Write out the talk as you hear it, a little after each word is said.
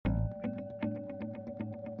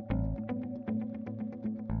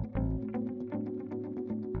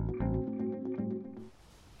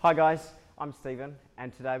Hi guys, I'm Stephen,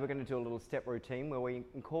 and today we're going to do a little step routine where we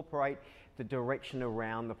incorporate the direction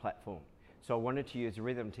around the platform. So I wanted to use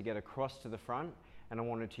rhythm to get across to the front, and I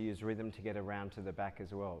wanted to use rhythm to get around to the back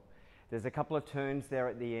as well. There's a couple of turns there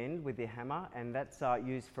at the end with the hammer, and that's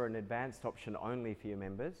used for an advanced option only for your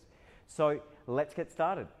members. So let's get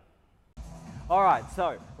started. Alright,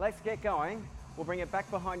 so let's get going. We'll bring it back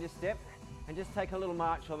behind your step and just take a little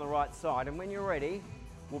march on the right side, and when you're ready,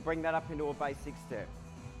 we'll bring that up into a basic step.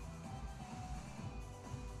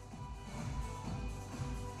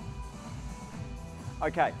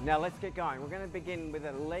 Okay, now let's get going. We're going to begin with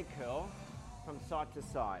a leg curl from side to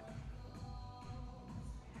side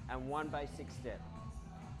and one basic step.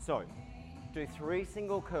 So, do 3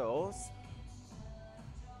 single curls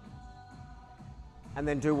and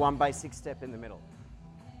then do one basic step in the middle.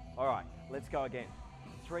 All right, let's go again.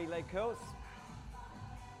 3 leg curls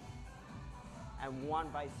and one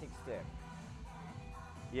basic step.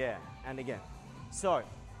 Yeah, and again. So,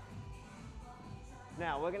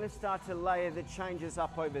 now we're going to start to layer the changes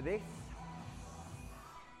up over this.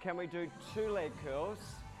 Can we do 2 leg curls,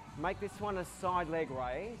 make this one a side leg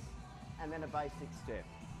raise, and then a basic step.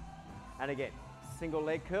 And again, single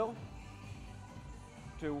leg curl,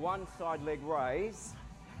 do 1 side leg raise,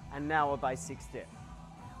 and now a basic step.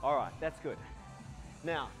 All right, that's good.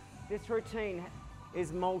 Now, this routine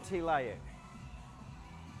is multi-layered.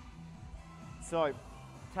 So,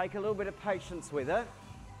 take a little bit of patience with it.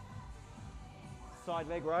 Side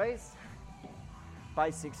leg raise,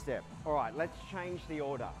 basic step. All right, let's change the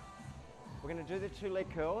order. We're going to do the 2 leg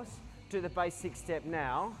curls, do the basic step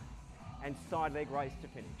now, and side leg raise to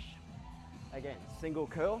finish. Again, single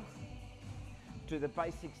curl, do the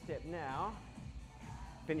basic step now,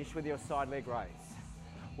 finish with your side leg raise.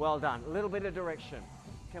 Well done. A little bit of direction.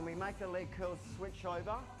 Can we make the leg curls switch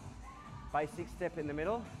over? Basic step in the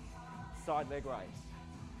middle, side leg raise.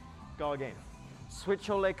 Go again. Switch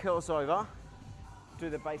your leg curls over. Do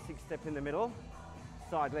the basic step in the middle,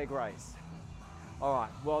 side leg raise. All right,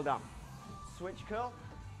 well done. Switch curl,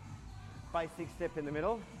 basic step in the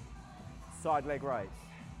middle, side leg raise.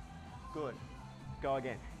 Good. Go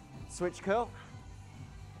again. Switch curl,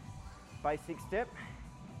 basic step.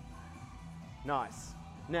 Nice.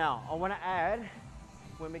 Now, I want to add,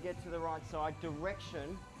 when we get to the right side,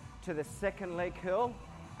 direction to the second leg curl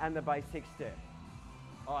and the basic step.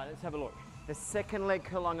 All right, let's have a look. The second leg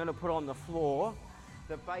curl I'm going to put on the floor.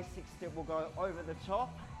 The basic step will go over the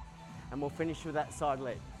top, and we'll finish with that side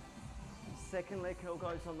leg. Second leg curl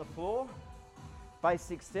goes on the floor,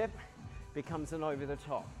 basic step becomes an over the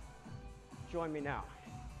top. Join me now.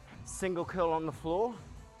 Single curl on the floor,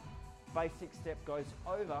 basic step goes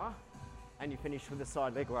over, and you finish with the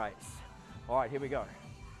side leg raise. All right, here we go.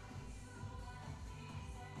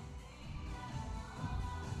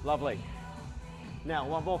 Lovely. Now,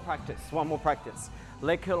 one more practice.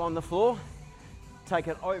 Leg curl on the floor, take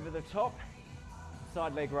it over the top,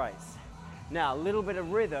 side leg raise. Now, a little bit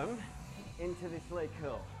of rhythm into this leg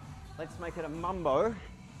curl. Let's make it a mambo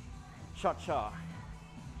cha-cha.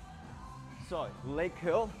 So, leg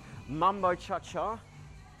curl, mambo cha-cha.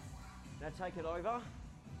 Now take it over,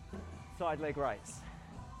 side leg raise.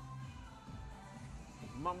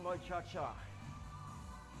 Mambo cha-cha.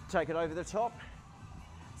 Take it over the top,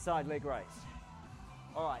 side leg raise.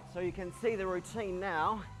 All right, so you can see the routine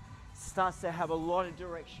now starts to have a lot of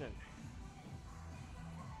direction.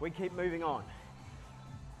 We keep moving on.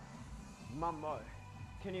 Mambo.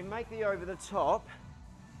 Can you make the over the top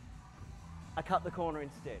a cut the corner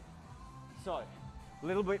instead? So, a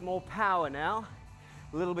little bit more power now,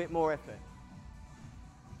 a little bit more effort.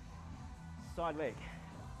 Side leg.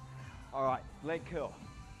 All right, leg curl.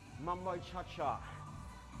 Mambo cha-cha.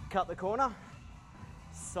 Cut the corner,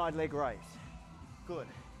 side leg raise. Good.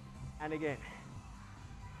 And again.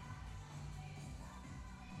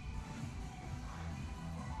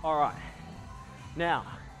 All right, now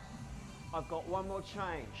I've got one more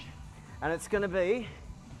change, and it's going to be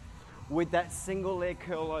with that single leg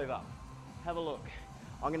curl over. Have a look.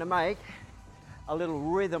 I'm going to make a little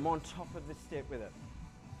rhythm on top of the step with it.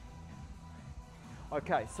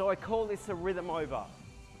 Okay, so I call this a rhythm over.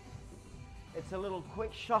 It's a little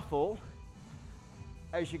quick shuffle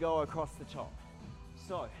as you go across the top.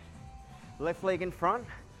 So, left leg in front,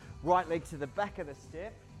 right leg to the back of the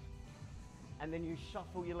step, and then you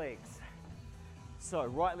shuffle your legs. So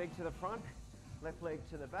right leg to the front, left leg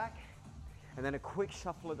to the back, and then a quick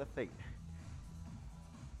shuffle of the feet.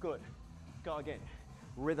 Good. Go again.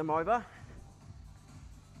 Rhythm over.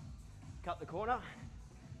 Cut the corner,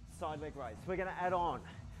 side leg raise. We're going to add on.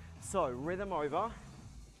 So rhythm over,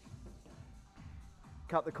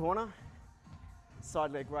 cut the corner,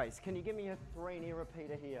 side leg raise. Can you give me a 3 knee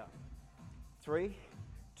repeater here? 3,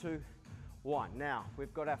 2, 1. Now,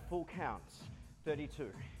 we've got our full counts. 32.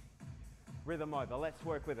 Rhythm over, let's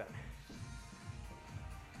work with it.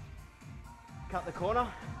 Cut the corner,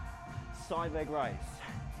 side leg raise.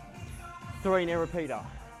 3 knee repeater.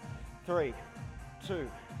 3, 2,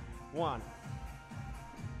 1.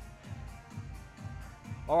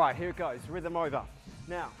 All right, here it goes, rhythm over.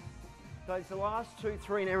 Now, those are the last 2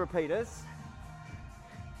 3 knee repeaters.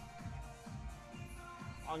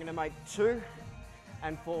 I'm gonna make 2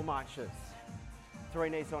 and 4 marches. 3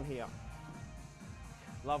 knees on here.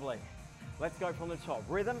 Lovely. Let's go from the top.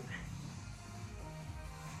 Rhythm.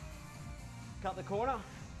 Cut the corner,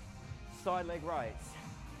 side leg raise.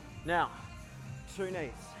 Now, 2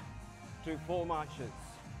 knees, do 4 marches.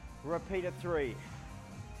 Repeat it 3.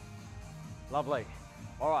 Lovely.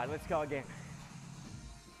 All right, let's go again.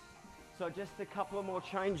 So just a couple of more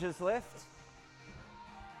changes left.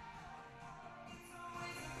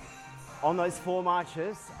 On those 4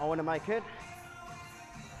 marches, I want to make it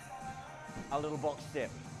a little box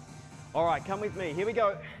step. All right, come with me, here we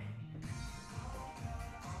go.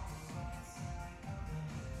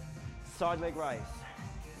 Side leg raise,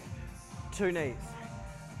 2 knees,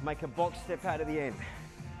 make a box step out of the end,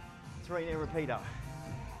 3 knee repeater.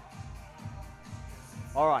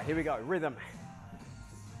 All right, here we go, rhythm.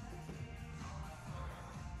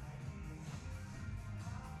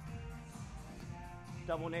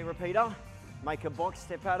 Double knee repeater, make a box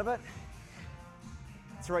step out of it.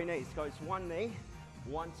 3 knees, goes 1 knee,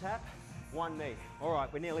 1 tap, 1 knee. All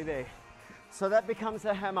right, we're nearly there. So that becomes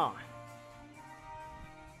a hammer.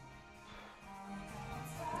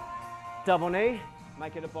 Double knee,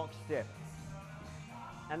 make it a box step.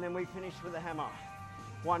 And then we finish with a hammer.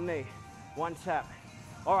 1 knee, 1 tap.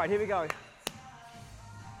 All right, here we go.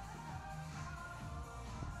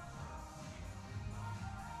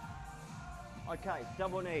 Okay,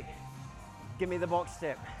 double knee. Give me the box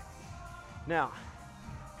step. Now,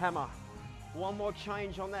 hammer. 1 more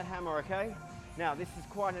change on that hammer, okay? Now, this is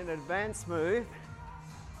quite an advanced move.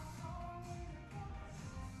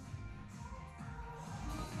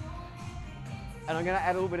 And I'm going to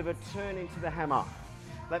add a little bit of a turn into the hammer.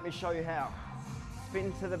 Let me show you how.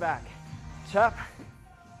 Spin to the back, tap,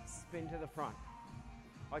 spin to the front.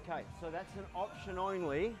 Okay, so that's an option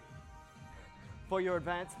only for your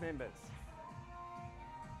advanced members.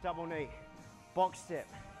 Double knee, box step.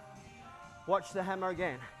 Watch the hammer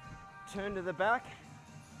again. Turn to the back,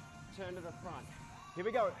 turn to the front. Here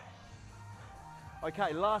we go.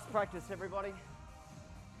 Okay, last practice, everybody.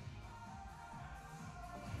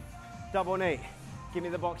 Double knee, give me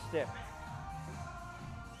the box step.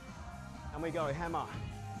 And we go, hammer.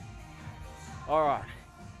 All right,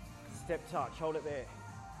 step touch, hold it there.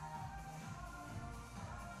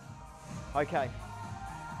 Okay,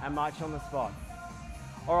 and march on the spot.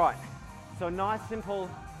 All right, so a nice simple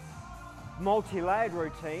multi-layered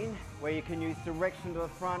routine where you can use direction to the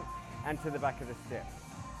front and to the back of the step.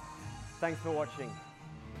 Thanks for watching.